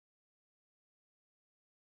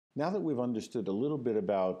Now that we've understood a little bit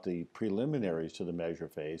about the preliminaries to the measure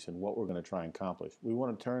phase and what we're going to try and accomplish, we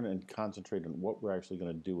want to turn and concentrate on what we're actually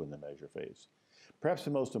going to do in the measure phase. Perhaps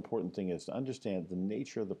the most important thing is to understand the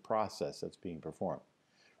nature of the process that's being performed.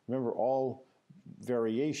 Remember, all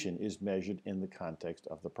variation is measured in the context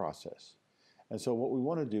of the process. And so what we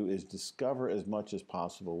want to do is discover as much as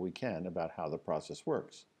possible we can about how the process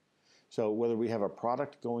works. So whether we have a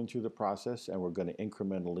product going through the process and we're going to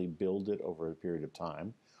incrementally build it over a period of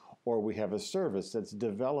time, or we have a service that's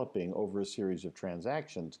developing over a series of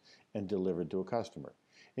transactions and delivered to a customer.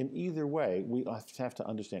 In either way, we have to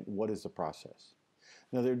understand what is the process.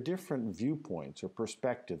 Now, there are different viewpoints or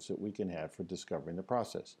perspectives that we can have for discovering the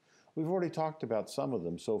process. We've already talked about some of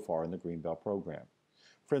them so far in the Greenbelt program.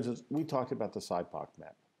 For instance, we talked about the SIPOC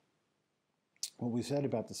map. What we said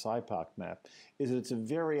about the SIPOC map is that it's a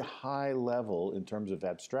very high level in terms of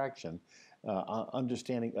abstraction,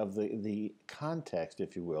 understanding of the context,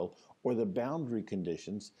 if you will, or the boundary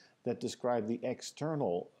conditions that describe the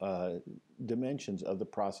external dimensions of the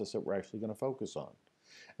process that we're actually going to focus on.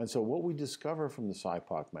 And so what we discover from the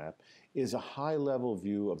SIPOC map is a high-level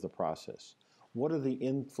view of the process. What are the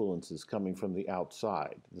influences coming from the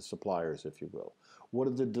outside, the suppliers, if you will? What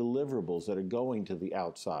are the deliverables that are going to the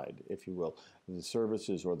outside, if you will, the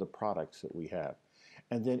services or the products that we have?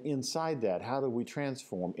 And then inside that, how do we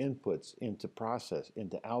transform inputs into process,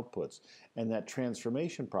 into outputs? And that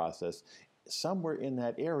transformation process, somewhere in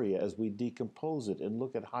that area, as we decompose it and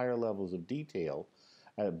look at higher levels of detail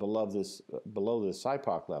below this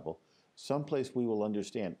SIPOC level, someplace we will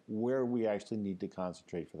understand where we actually need to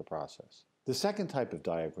concentrate for the process. The second type of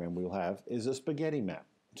diagram we'll have is a spaghetti map.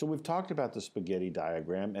 So we've talked about the spaghetti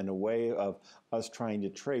diagram and a way of us trying to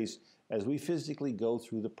trace as we physically go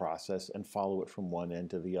through the process and follow it from one end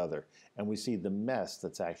to the other. And we see the mess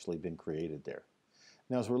that's actually been created there.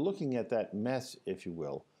 Now, as we're looking at that mess, if you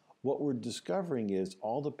will, what we're discovering is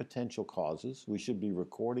all the potential causes. We should be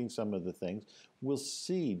recording some of the things. We'll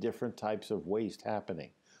see different types of waste happening.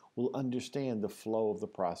 We'll understand the flow of the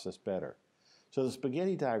process better. So the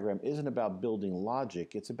spaghetti diagram isn't about building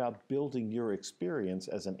logic, it's about building your experience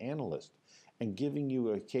as an analyst and giving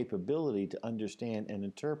you a capability to understand and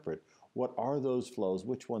interpret what are those flows,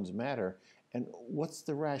 which ones matter, and what's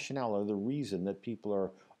the rationale or the reason that people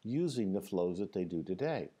are using the flows that they do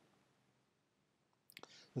today.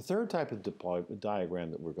 The third type of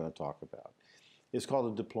diagram that we're going to talk about is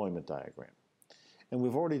called a deployment diagram. And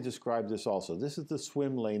we've already described this also. This is the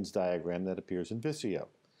swim lanes diagram that appears in Visio.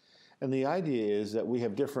 And the idea is that we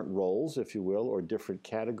have different roles, if you will, or different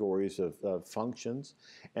categories of functions.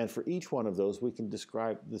 And for each one of those, we can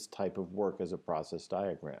describe this type of work as a process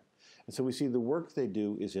diagram. And so we see the work they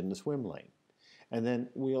do is in the swim lane. And then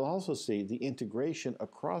we'll also see the integration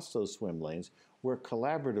across those swim lanes where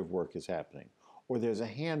collaborative work is happening, or there's a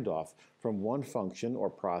handoff from one function or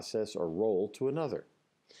process or role to another.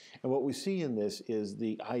 And what we see in this is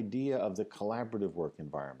the idea of the collaborative work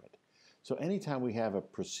environment. So anytime we have a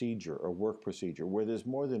procedure or work procedure where there's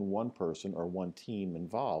more than one person or one team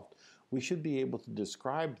involved, we should be able to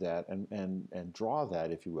describe that and draw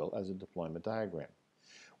that, if you will, as a deployment diagram.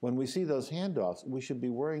 When we see those handoffs, we should be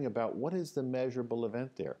worrying about what is the measurable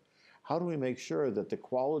event there. How do we make sure that the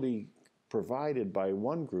quality provided by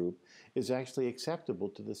one group is actually acceptable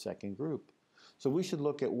to the second group? So we should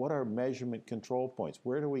look at what are measurement control points.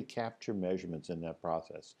 Where do we capture measurements in that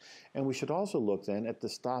process? And we should also look then at the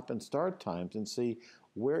stop and start times and see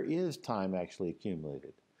where is time actually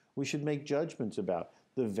accumulated. We should make judgments about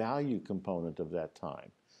the value component of that time.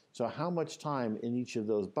 So how much time in each of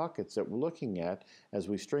those buckets that we're looking at as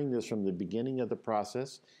we string this from the beginning of the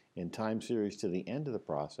process in time series to the end of the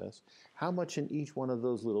process, how much in each one of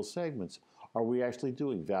those little segments are we actually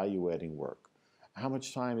doing value-adding work? How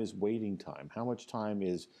much time is waiting time? How much time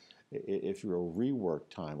is, if you're a rework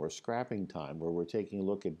time or scrapping time, where we're taking a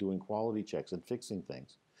look at doing quality checks and fixing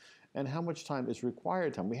things? And how much time is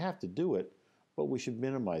required time? We have to do it, but we should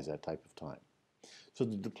minimize that type of time. So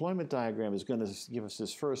the deployment diagram is going to give us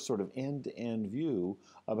this first sort of end-to-end view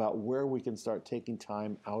about where we can start taking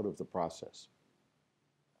time out of the process.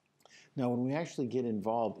 Now, when we actually get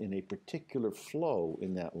involved in a particular flow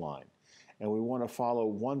in that line, and we want to follow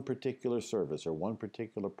one particular service or one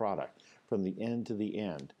particular product from the end to the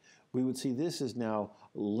end, we would see this is now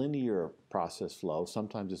linear process flow.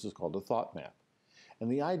 Sometimes this is called a thought map.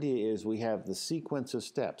 And the idea is we have the sequence of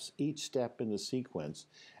steps, each step in the sequence,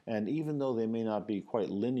 and even though they may not be quite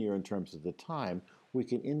linear in terms of the time, we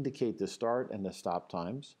can indicate the start and the stop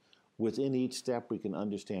times. Within each step, we can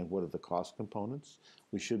understand what are the cost components.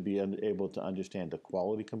 We should be able to understand the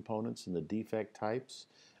quality components and the defect types.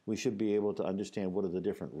 We should be able to understand what are the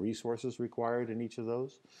different resources required in each of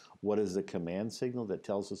those. What is the command signal that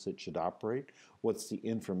tells us it should operate? What's the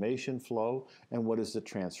information flow? And what is the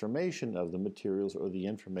transformation of the materials or the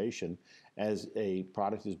information as a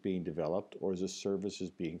product is being developed or as a service is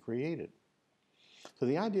being created? So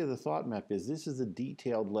the idea of the thought map is this is a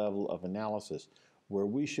detailed level of analysis where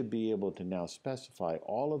we should be able to now specify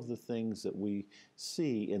all of the things that we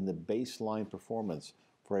see in the baseline performance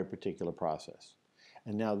for a particular process.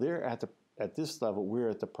 And now at this level, we're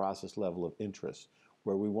at the process level of interest,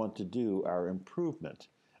 where we want to do our improvement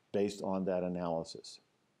based on that analysis.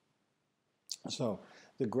 So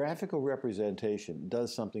the graphical representation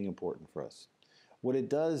does something important for us. What it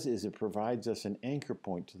does is it provides us an anchor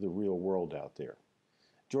point to the real world out there.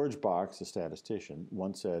 George Box, a statistician,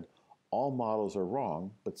 once said, "All models are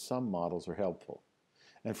wrong, but some models are helpful."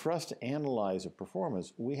 And for us to analyze a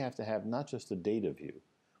performance, we have to have not just the data view,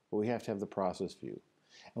 but we have to have the process view.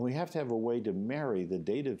 And we have to have a way to marry the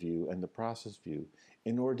data view and the process view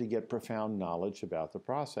in order to get profound knowledge about the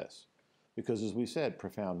process. Because as we said,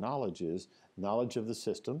 profound knowledge is knowledge of the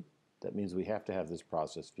system. That means we have to have this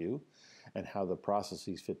process view and how the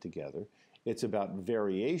processes fit together. It's about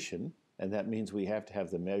variation, and that means we have to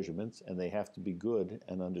have the measurements and they have to be good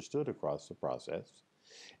and understood across the process.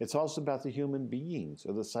 It's also about the human beings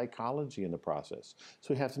or the psychology in the process.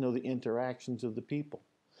 So we have to know the interactions of the people.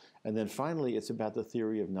 And then finally, it's about the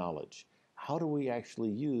theory of knowledge. How do we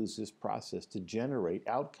actually use this process to generate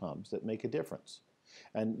outcomes that make a difference?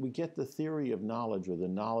 And we get the theory of knowledge or the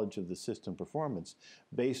knowledge of the system performance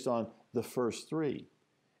based on the first three.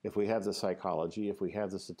 If we have the psychology, if we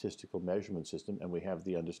have the statistical measurement system, and we have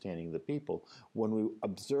the understanding of the people, when we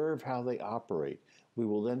observe how they operate, we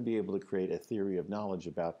will then be able to create a theory of knowledge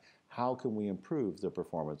about how can we improve the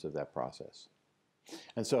performance of that process.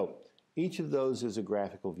 And so each of those is a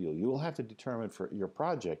graphical view. You will have to determine for your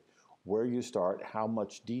project where you start, how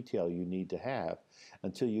much detail you need to have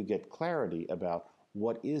until you get clarity about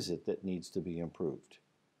what is it that needs to be improved.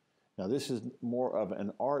 Now, this is more of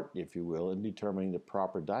an art, if you will, in determining the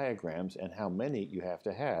proper diagrams and how many you have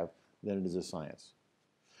to have than it is a science.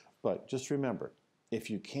 But just remember, if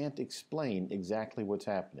you can't explain exactly what's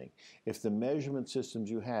happening, if the measurement systems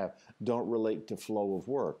you have don't relate to flow of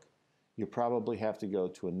work, you probably have to go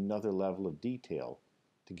to another level of detail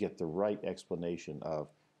to get the right explanation of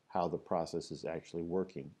how the process is actually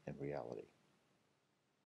working in reality.